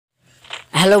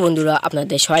Hello বন্ধুরা,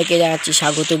 আপনাদের সবাইকে জানাচ্ছি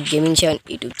স্বাগত গেমিং 7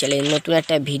 ইউটিউব চ্যানেলে নতুন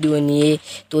একটা ভিডিও নিয়ে।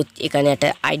 তো এখানে একটা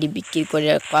আইডি বিক্রি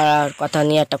করার কথা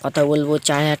নিয়ে একটা কথা বলবো।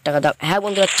 4000 টাকা দাম। হ্যাঁ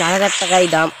বন্ধুরা, 4000 টাকাই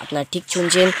দাম, আপনারা ঠিক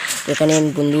শুনছেন। তো এখানে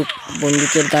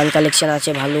বন্দুকের গান কালেকশন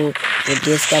আছে ভালো,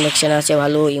 ড্রেস কালেকশন আছে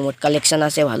ভালো, ইমোট কালেকশন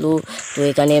আছে ভালো। তো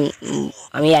এখানে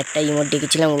আমি একটা ইমোট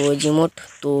দেখেছিলাম, রোজ ইমোট,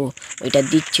 তো ওইটা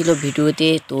দিচ্ছিল ভিডিওতে।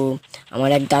 তো আমার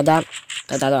এক দাদা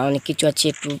অনেক কিছু আছে,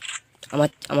 একটু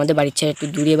আমাদের বাড়ির ছেড়ে একটু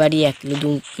দূরে বাড়ি, 1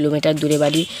 কিলোমিটার দূরে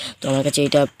বাড়ি। তো আমার কাছে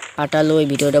এটা পাঠালো, এই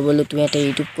ভিডিওটা বললো তুমি একটা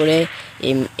ইউটিউব করে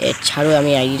ছাড়ো,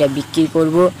 আমি আইডিটা বিক্রি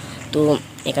করব। তো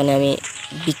এখানে আমি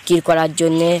বিক্রি করার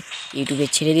জন্যে ইউটিউবে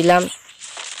ছেড়ে দিলাম।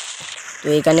 তো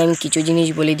এখানে আমি কিছু জিনিস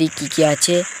বলে দিই কী কী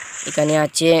আছে। এখানে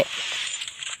আছে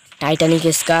টাইটানিক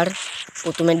স্কার,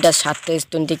 প্রথমেরটা 7টা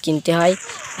স্টোন দিয়ে কিনতে হয়।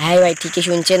 হ্যাঁ ভাই, ঠিকই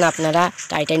শুনছেন আপনারা,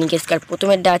 টাইটানিক স্কার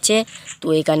প্রথমেরটা আছে। তো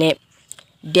এখানে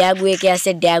ড্যাগওয়েকে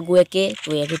আছে, ড্যাগওয়েকে,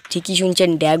 তো ঠিকই শুনছেন,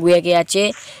 ড্যাগওয়েকে আছে।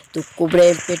 তো কোবরা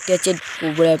এমপেটটি আছে,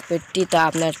 কোবরা এমপেটটি, তা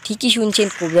আপনার ঠিকই শুনছেন,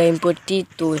 কোবরা এমপেটটি।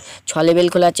 তো 6 লেভেল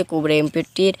খোলা আছে কোবরা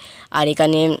এমপেটটির। আর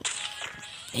এখানে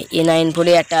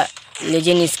A9 একটা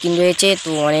লেজেন্ড স্কিন রয়েছে, তো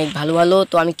অনেক ভালো ভালো।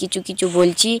 তো আমি কিছু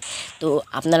বলছি, তো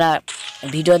আপনারা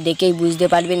ভিডিও দেখেই বুঝতে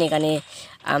পারবেন। এখানে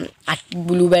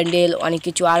ব্লু ব্যান্ডেল অনেক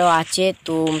কিছু আরও আছে।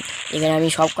 তো এখানে আমি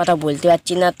সব কথা বলতে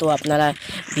পারছি না, তো আপনারা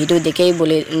ভিডিও দেখেই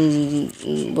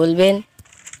বলবেন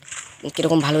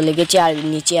কীরকম ভালো লেগেছে। আর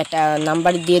নিচে একটা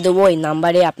নাম্বার দিয়ে দেবো, ওই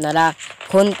নাম্বারে আপনারা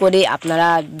ফোন করে, আপনারা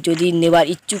যদি নেবার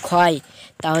ইচ্ছুক হয়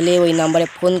তাহলে ওই নাম্বারে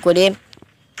ফোন করে,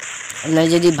 আপনার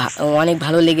যদি অনেক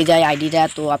ভালো লেগে যায় আইডিটা,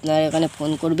 তো আপনারা এখানে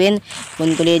ফোন করবেন। ফোন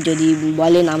করে যদি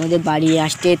বলেন আমাদের বাড়ি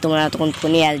আসতে, তোমরা তখন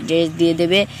ফোনে অ্যাড্রেস দিয়ে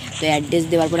দেবে। তো অ্যাড্রেস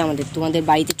দেওয়ার পরে তোমাদের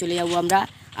বাড়িতে চলে যাব আমরা।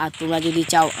 আর তোমরা যদি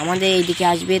চাও আমাদের এইদিকে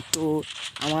আসবে, তো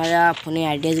আমরা ফোনে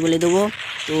অ্যাড্রেস বলে দেবো।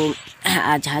 তো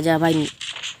যা ভাই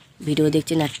ভিডিও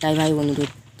দেখছেন, একটাই ভাই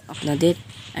অনুরোধ আপনাদের,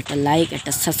 একটা লাইক,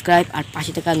 একটা সাবস্ক্রাইব, আর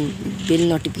পাশে থাকা বেল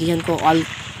নোটিফিকেশানকে অল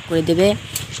করে দেবে।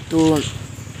 তো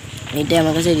এটাই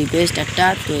আমার কাছে রিকোয়েস্ট একটা।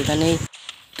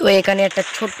 তো এখানে একটা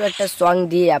ছোট্ট একটা সং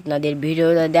দিয়ে আপনাদের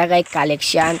ভিডিওটা দেখায়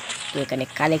কালেকশান। তো এখানে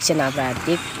কালেকশান আপনারা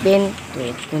দেখবেন, তো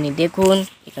এক্ষুনি দেখুন।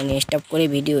 এখানে স্টপ করে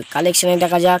ভিডিও কালেকশানে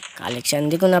দেখা যাক। কালেকশান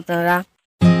দেখুন আপনারা।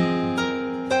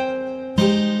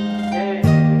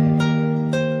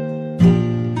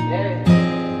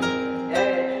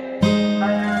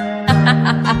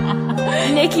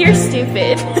 Nick, you're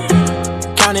stupid.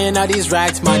 Counting all these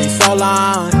racks, money so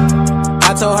long.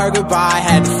 I told her goodbye,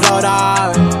 had to float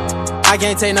off. I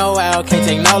can't take no L, can't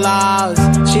take no loss.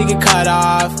 She get cut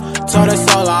off, told her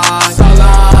so long,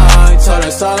 told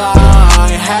her so long.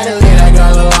 Had to leave that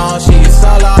girl alone, she get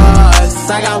so lost.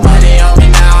 I got money on me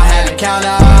now, had to count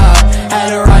up, had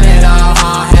to run it up,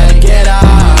 had to get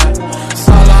up.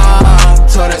 So long,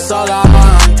 told her so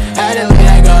long. Had to leave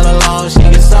that girl alone, she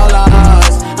get so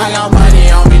lost. I got money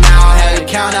on me now, had to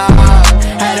count up,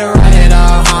 had to run it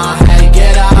up, had to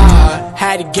get up,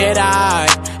 had to get out,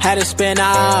 had to spin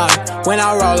up. When I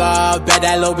roll up, bet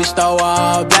that little bitch throw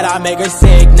up, bet I make her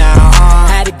sick now.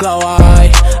 Had to glow up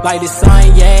like the sun,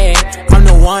 yeah. I'm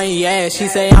the one, yeah. She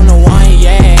say I'm the one,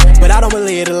 yeah. But I don't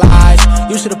believe the lies.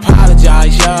 You should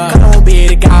apologize, yeah. 'Cause I won't be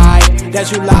the guy that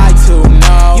you lied to,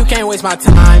 no. You can't waste my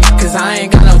time, 'cause I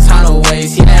ain't got no time to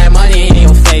waste. Yeah, money in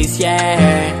your face,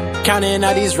 yeah. Counting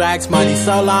all these racks, money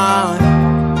so long.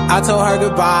 I told her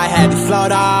goodbye, had to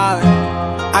float off.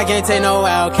 I can't take no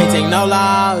L, can't take no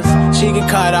loss. She get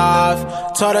cut off,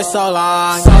 told her so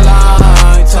long,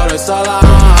 told her so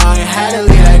long. Had to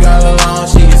leave that girl alone,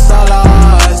 she get so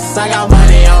lost. I got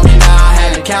money on me now,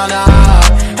 had to count up,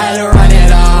 had to run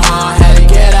it up, had to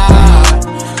get out.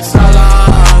 So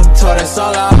long, told her so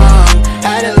long.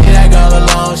 Had to leave that girl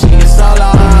alone, she get so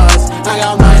lost. I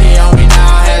got money on me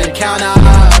now, had to count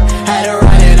up, had to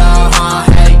run it up,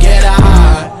 had to get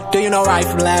out. Do you know right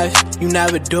from left? You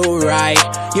never do right.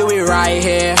 You be right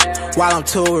here while I'm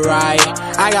too right.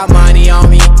 I got money on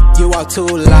me, you walk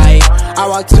too light. I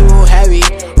walk too heavy,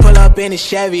 pull up in a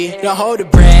Chevy. Don't hold the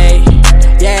brake,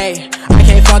 yeah. I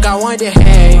can't fuck, I want the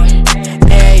hay,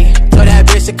 hey. Told that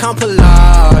bitch to come pull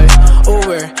up,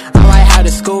 Uber. I might have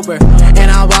the scooper, and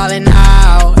I'm ballin'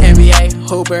 out, NBA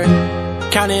Hooper.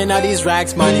 Counting all these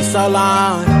racks, money so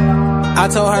long. I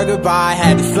told her goodbye,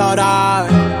 had to float off.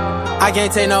 I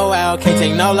can't take no L, can't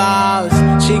take no loss.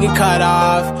 She get cut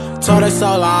off, told her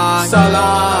so long,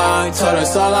 told her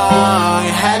so long.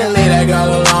 Had to leave that girl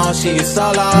alone, she get so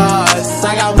lost.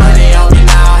 I got money on me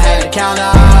now, had to count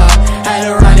up, had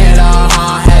to run it up,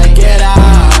 had to get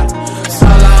out. So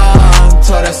long,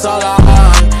 told her so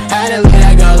long. Had to leave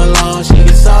that girl alone, she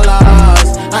get so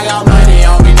lost. I got money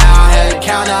on me now, had to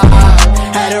count up,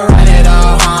 had to run it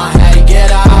up, had to get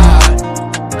out.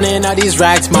 And all these these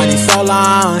racks, money so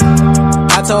long.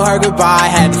 I told her goodbye,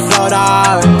 had to float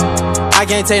off. I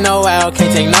can't take no L,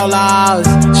 can't take no loss.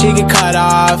 She get cut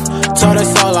off, told her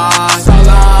so long, so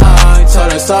long,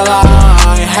 told her so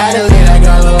long. Had to leave that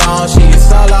girl alone, she get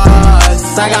so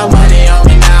lost. I got money on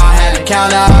me now, had to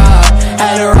count up,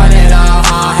 had to run it up,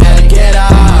 had to get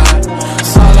up.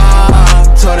 So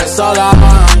long, told her so long.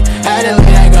 Had to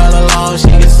leave that girl alone,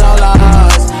 she get so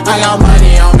lost. I got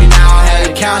money on me now, had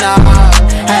to count up,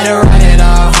 had to run it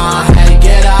up, had to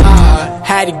get up.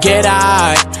 Had to get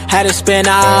out, had to spin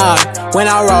up. When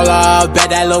I roll up, bet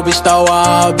that little bitch throw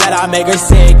up. Bet I make her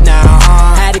sick now,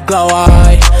 had to glow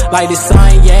up like the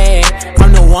sun, yeah.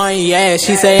 I'm the one, yeah.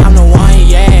 She say I'm the one,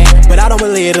 yeah. But I don't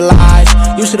believe the lies.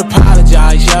 You should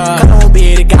apologize, yeah. Cause I won't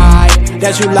be the guy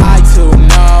that you lied to,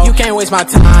 no. You can't waste my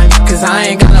time, cause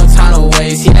I ain't got no time to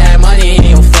waste. Yeah, money in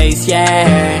your face,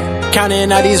 yeah.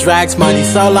 Counting all these racks, money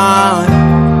so long.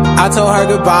 I told her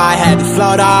goodbye, had to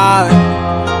float off.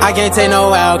 I can't take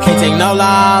no L, can't take no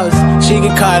loss. She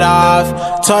get cut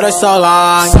off, told her so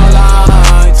long, so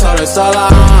long, told her so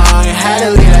long. Had to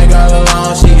leave that girl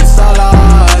alone, she get so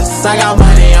lost. I got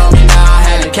money on me now,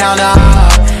 had to count up,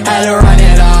 had to run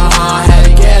it up, had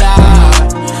to get up.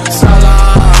 So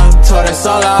long, told her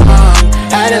so long.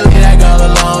 Had to leave that girl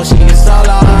alone, she get so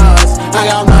lost. I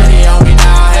got money on me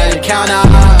now, had to count up,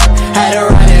 had to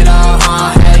run it up,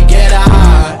 had to get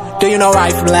up. Do you know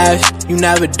right from left? You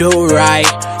never do right.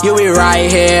 You be right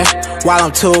here while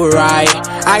I'm too right.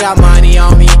 I got money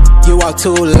on me, you walk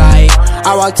too light.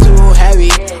 I walk too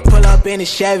heavy, pull up in a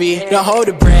Chevy. Don't hold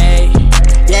the brake,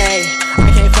 yeah.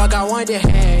 I can't fuck, I want the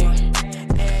head.